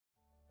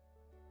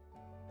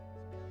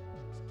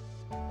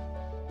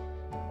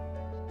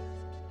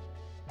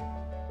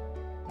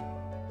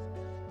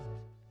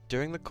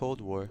During the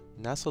Cold War,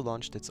 NASA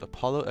launched its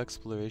Apollo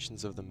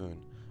explorations of the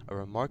Moon, a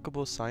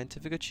remarkable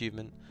scientific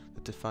achievement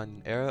that defined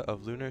an era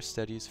of lunar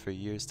studies for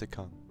years to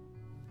come.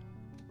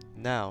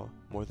 Now,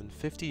 more than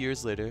 50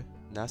 years later,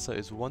 NASA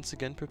is once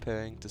again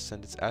preparing to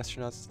send its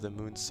astronauts to the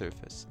Moon's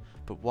surface.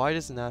 But why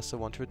does NASA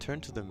want to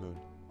return to the Moon?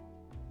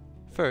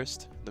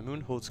 First, the Moon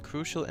holds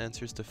crucial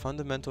answers to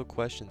fundamental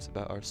questions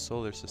about our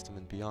solar system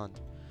and beyond.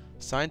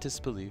 Scientists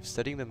believe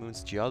studying the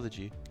Moon's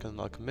geology can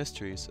unlock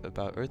mysteries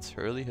about Earth's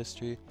early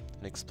history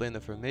and explain the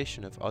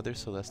formation of other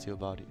celestial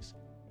bodies.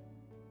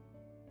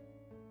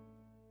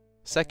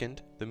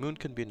 Second, the Moon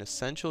can be an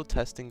essential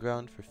testing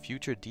ground for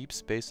future deep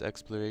space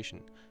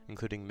exploration,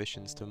 including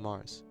missions to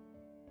Mars.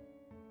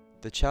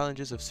 The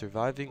challenges of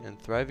surviving and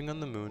thriving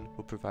on the Moon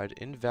will provide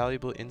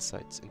invaluable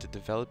insights into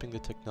developing the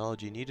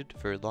technology needed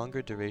for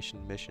longer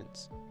duration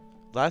missions.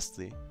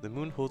 Lastly, the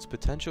Moon holds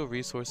potential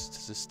resources to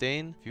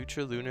sustain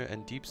future lunar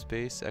and deep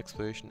space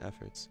exploration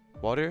efforts.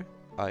 Water,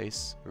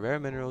 ice, rare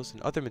minerals,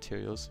 and other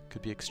materials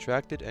could be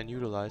extracted and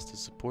utilized to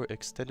support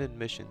extended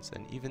missions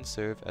and even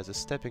serve as a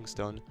stepping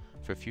stone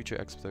for future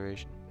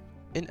exploration.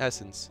 In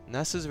essence,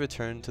 NASA's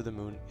return to the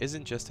Moon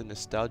isn't just a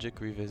nostalgic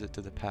revisit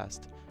to the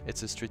past,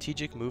 it's a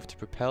strategic move to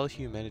propel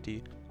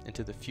humanity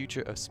into the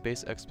future of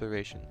space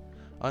exploration,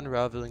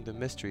 unraveling the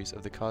mysteries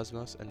of the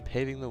cosmos and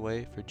paving the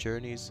way for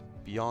journeys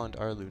beyond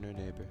our lunar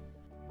neighbor.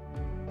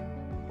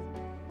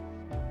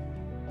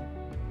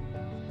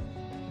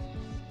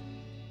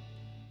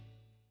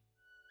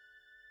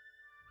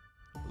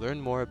 Learn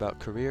more about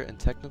career and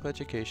technical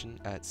education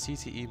at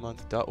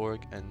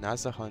ctemonth.org and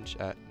NASA HUNCH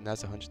at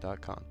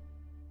nasahunch.com.